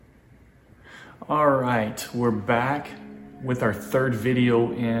All right, we're back with our third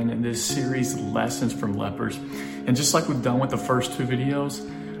video in this series, Lessons from Lepers. And just like we've done with the first two videos,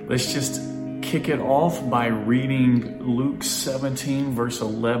 let's just kick it off by reading Luke 17, verse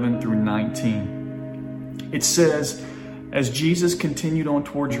 11 through 19. It says, as Jesus continued on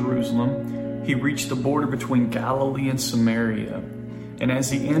toward Jerusalem, he reached the border between Galilee and Samaria. And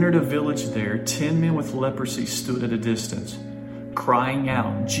as he entered a village there, 10 men with leprosy stood at a distance, crying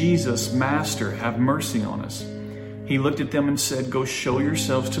out, Jesus, Master, have mercy on us. He looked at them and said, go show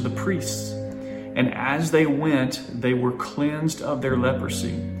yourselves to the priests. And as they went, they were cleansed of their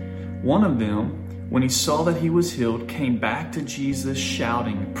leprosy. One of them, when he saw that he was healed, came back to Jesus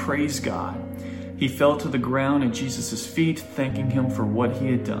shouting, praise God. He fell to the ground at Jesus' feet, thanking him for what he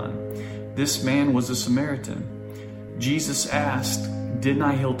had done. This man was a Samaritan. Jesus asked, didn't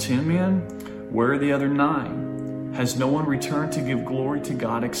I heal 10 men? Where are the other 9? Has no one returned to give glory to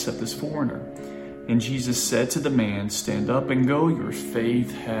God except this foreigner? And Jesus said to the man, stand up and go, your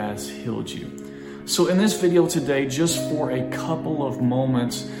faith has healed you. So in this video today, just for a couple of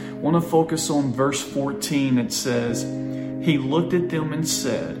moments, I want to focus on verse 14. It says, he looked at them and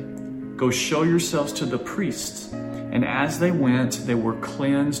said, go show yourselves to the priests. And as they went, they were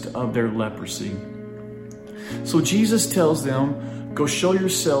cleansed of their leprosy. So Jesus tells them, go show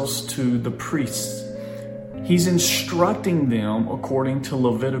yourselves to the priests. He's instructing them according to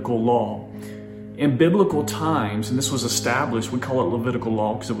Levitical law. In biblical times, and this was established, we call it Levitical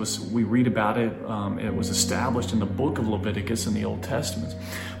law because we read about it, it was established in the book of Leviticus in the Old Testament.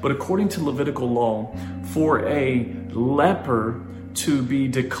 But according to Levitical law, for a leper to be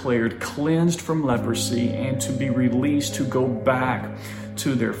declared cleansed from leprosy and to be released to go back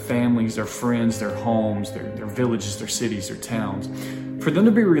to their families, their friends, their homes, their villages, their cities, their towns, for them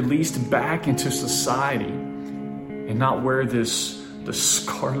to be released back into society and not wear the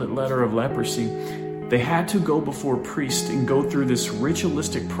scarlet letter of leprosy, they had to go before a priest and go through this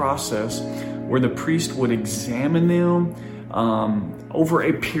ritualistic process where the priest would examine them over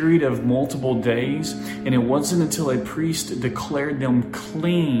a period of multiple days. And it wasn't until a priest declared them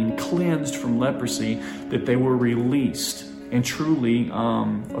cleansed from leprosy, that they were released and truly,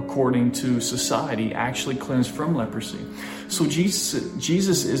 according to society, actually cleansed from leprosy. So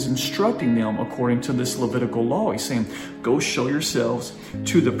Jesus is instructing them according to this Levitical law. He's saying, go show yourselves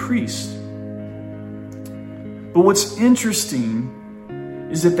to the priest. But what's interesting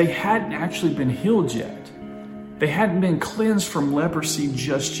is that they hadn't actually been healed yet. They hadn't been cleansed from leprosy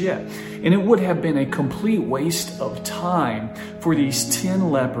just yet. And it would have been a complete waste of time for these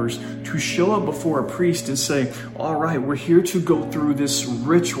 10 lepers to show up before a priest and say, all right, we're here to go through this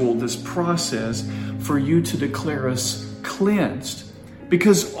ritual, this process for you to declare us cleansed.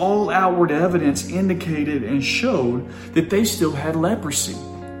 Because all outward evidence indicated and showed that they still had leprosy.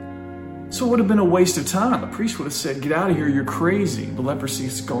 So it would have been a waste of time. The priest would have said, get out of here, you're crazy. The leprosy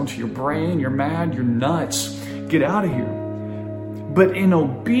is going to your brain, you're mad, you're nuts. Get out of here. But in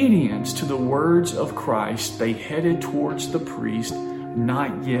obedience to the words of Christ, they headed towards the priest,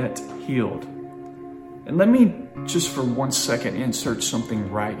 not yet healed. And let me just for 1 second insert something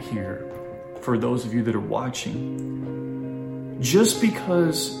right here for those of you that are watching. Just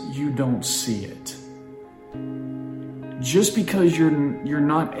because you don't see it, just because you're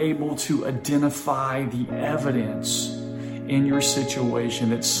not able to identify the evidence in your situation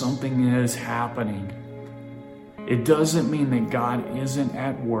that something is happening, it doesn't mean that God isn't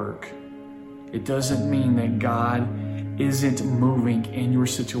at work. It doesn't mean that God isn't moving in your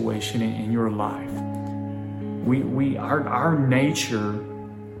situation and in your life. Our nature,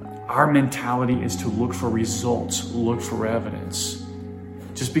 our mentality is to look for results, look for evidence.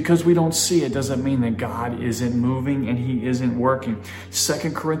 Just because we don't see it doesn't mean that God isn't moving and he isn't working.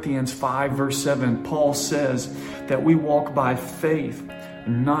 2 Corinthians 5 verse 7, Paul says that we walk by faith,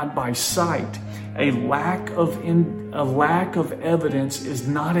 not by sight. A lack of evidence is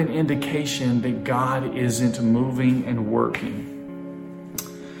not an indication that God isn't moving and working.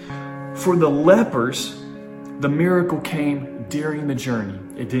 For the lepers, the miracle came during the journey.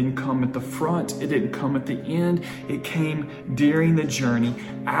 It didn't come at the front. It didn't come at the end. It came during the journey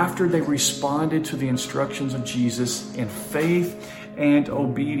after they responded to the instructions of Jesus in faith and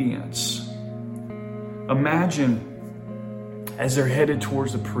obedience. Imagine as they're headed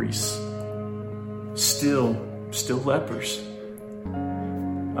towards the priests, still lepers.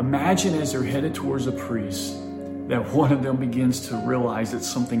 Imagine as they're headed towards the priest that one of them begins to realize that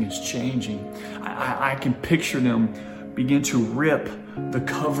something is changing. I can picture them begin to rip the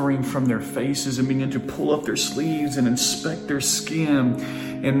covering from their faces and begin to pull up their sleeves and inspect their skin,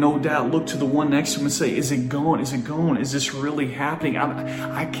 and no doubt look to the one next to them and say, is it going? Is it going? Is this really happening?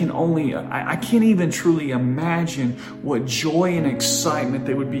 I can't even truly imagine what joy and excitement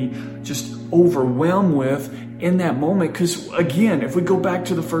they would be just overwhelmed with in that moment. Because again, if we go back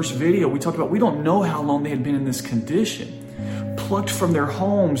to the first video, we talked about, we don't know how long they had been in this condition. Plucked from their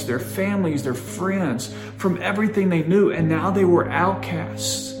homes, their families, their friends, from everything they knew, and now they were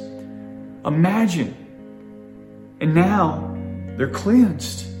outcasts. Imagine. And now they're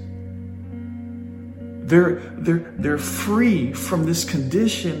cleansed. They're free from this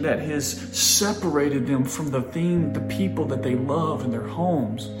condition that has separated them from the people that they love in their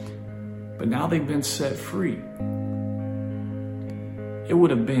homes. But now they've been set free. It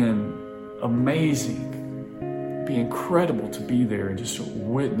would have been amazing, be incredible to be there and just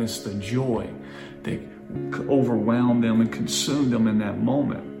witness the joy that overwhelmed them and consumed them in that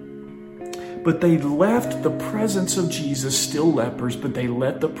moment. But they left the presence of Jesus, still lepers, but they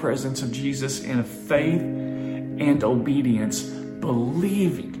left the presence of Jesus in faith and obedience,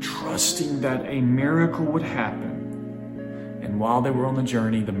 believing, trusting that a miracle would happen. And while they were on the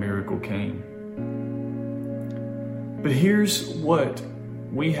journey, the miracle came. But here's what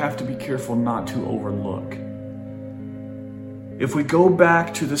we have to be careful not to overlook. If we go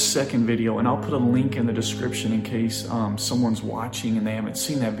back to the second video, and I'll put a link in the description in case someone's watching and they haven't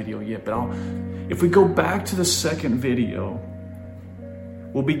seen that video yet, but if we go back to the second video,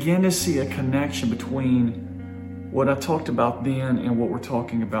 we'll begin to see a connection between what I talked about then and what we're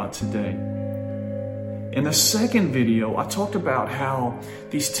talking about today. In the second video, I talked about how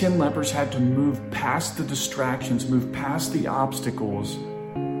these 10 lepers had to move past the distractions, move past the obstacles,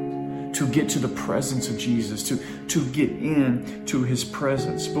 to get to the presence of Jesus, to get into his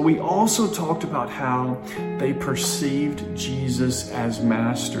presence. But we also talked about how they perceived Jesus as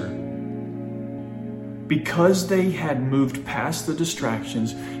master. Because they had moved past the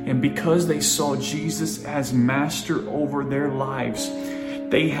distractions and because they saw Jesus as master over their lives,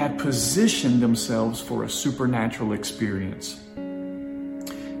 they had positioned themselves for a supernatural experience.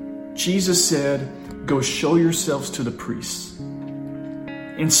 Jesus said, "Go show yourselves to the priests."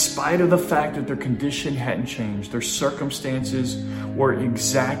 In spite of the fact that their condition hadn't changed, their circumstances were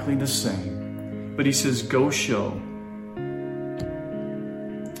exactly the same. But he says, go show.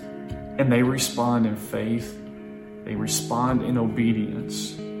 And they respond in faith. They respond in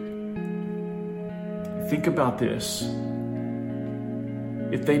obedience. Think about this.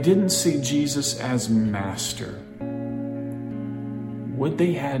 If they didn't see Jesus as master, would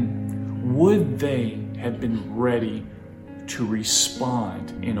they have been ready to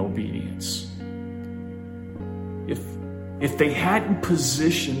respond in obedience? If they hadn't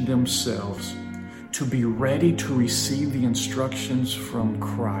positioned themselves to be ready to receive the instructions from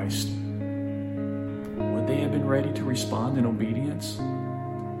Christ, would they have been ready to respond in obedience?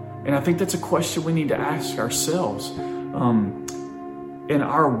 And I think that's a question we need to ask ourselves in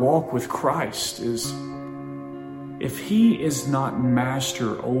our walk with Christ, is if he is not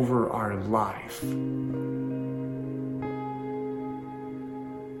master over our life,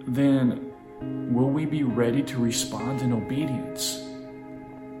 then will we be ready to respond in obedience?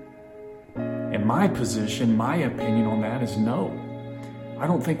 And my position, my opinion on that is no. I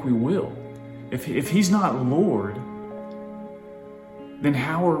don't think we will. If he's not Lord, then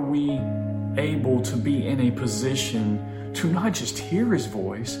how are we able to be in a position to not just hear his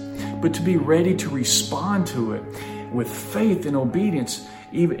voice, but to be ready to respond to it with faith and obedience,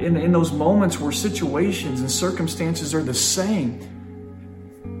 even in those moments where situations and circumstances are the same?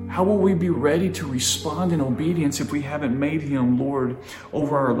 How will we be ready to respond in obedience if we haven't made him Lord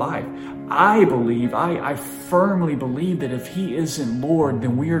over our life? I firmly believe that if he isn't Lord,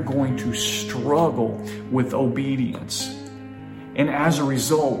 then we are going to struggle with obedience. And as a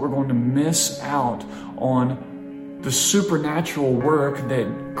result, we're going to miss out on the supernatural work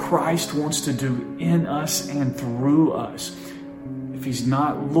that Christ wants to do in us and through us. If he's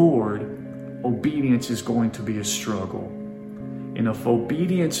not Lord, obedience is going to be a struggle. And if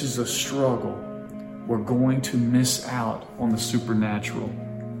obedience is a struggle, we're going to miss out on the supernatural.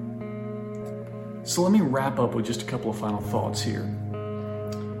 So let me wrap up with just a couple of final thoughts here.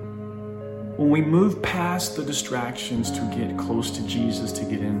 When we move past the distractions to get close to Jesus, to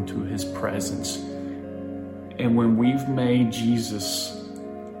get into his presence, and when we've made Jesus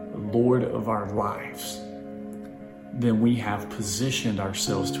Lord of our lives, then we have positioned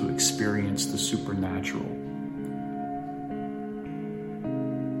ourselves to experience the supernatural.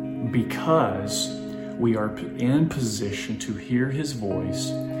 Because we are in position to hear his voice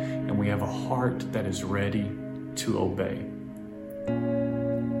and we have a heart that is ready to obey.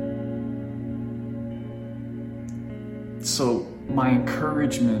 So my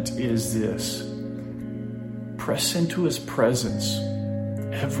encouragement is this: press into his presence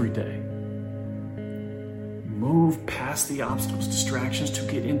every day. Move past the obstacles, distractions to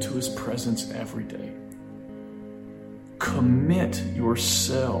get into his presence every day. Commit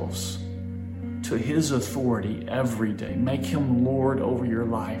yourselves to his authority every day. Make him Lord over your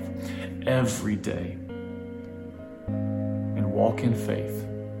life every day. And walk in faith.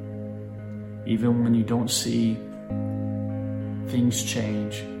 Even when you don't see things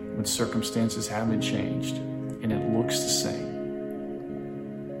change, when circumstances haven't changed, and it looks the same.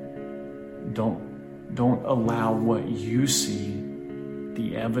 Don't allow what you see,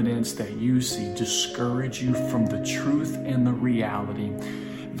 the evidence that you see, discourage you from the truth and the reality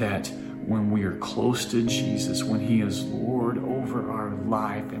that when we are close to Jesus, when he is Lord over our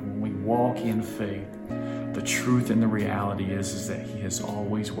life, and when we walk in faith, the truth and the reality is that he is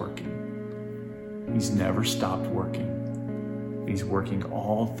always working. He's never stopped working. He's working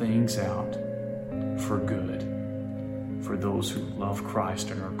all things out for good, for those who love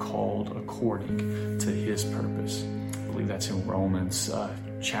Christ and are called according to his purpose. I believe that's in Romans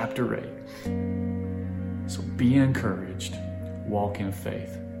chapter 8. So be encouraged. Walk in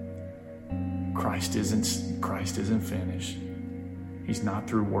faith. Christ isn't finished. He's not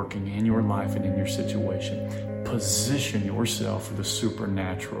through working in your life and in your situation. Position yourself for the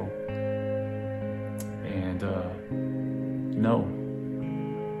supernatural. And know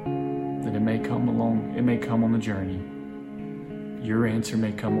that it may come on the journey. Your answer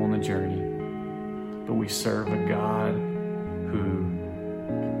may come on the journey. But we serve a God who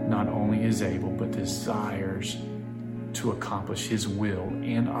not only is able, but desires to accomplish his will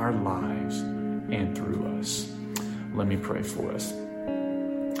in our lives and through us. Let me pray for us.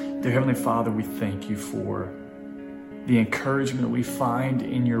 Dear Heavenly Father, we thank you for the encouragement we find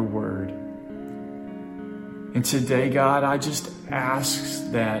in your word. And today, God, I just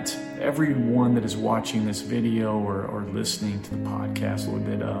ask that everyone that is watching this video or listening to the podcast, Lord,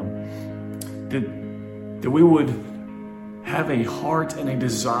 that we would have a heart and a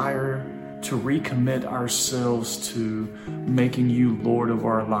desire to recommit ourselves to making you Lord of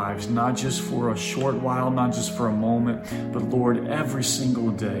our lives, not just for a short while, not just for a moment, but Lord, every single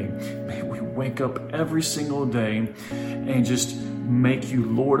day. May we wake up every single day and just make you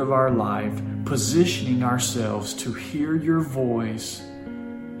Lord of our life, positioning ourselves to hear your voice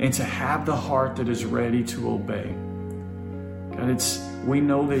and to have the heart that is ready to obey. God, we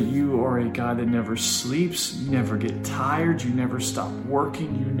know that you are a God that never sleeps, you never get tired, you never stop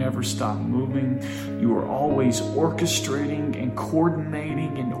working, you never stop moving. You are always orchestrating and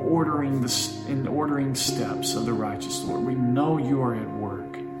coordinating and ordering steps of the righteous, Lord. We know you are at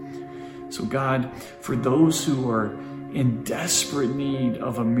work. So God, for those who are in desperate need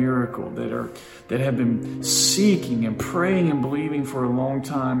of a miracle, that have been seeking and praying and believing for a long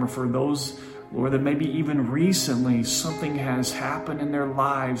time, or for those, Lord, that maybe even recently something has happened in their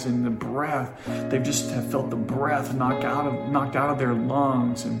lives, and they just have felt the breath knocked out of their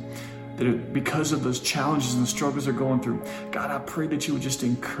lungs, and that because of those challenges and the struggles they're going through, God, I pray that you would just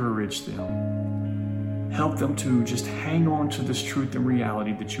encourage them. Help them to just hang on to this truth and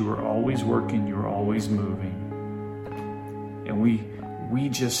reality that you are always working, you are always moving. And we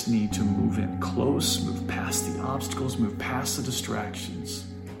just need to move in close, move past the obstacles, move past the distractions.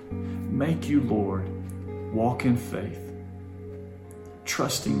 Make you Lord, walk in faith,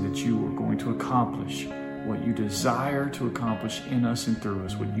 trusting that you are going to accomplish what you desire to accomplish in us and through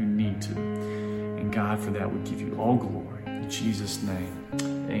us, what you need to. And God, for that, we give you all glory. In Jesus' name,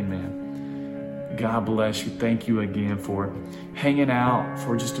 amen. God bless you. Thank you again for hanging out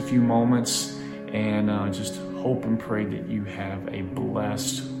for just a few moments, and just hope and pray that you have a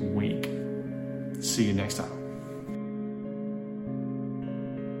blessed week. See you next time.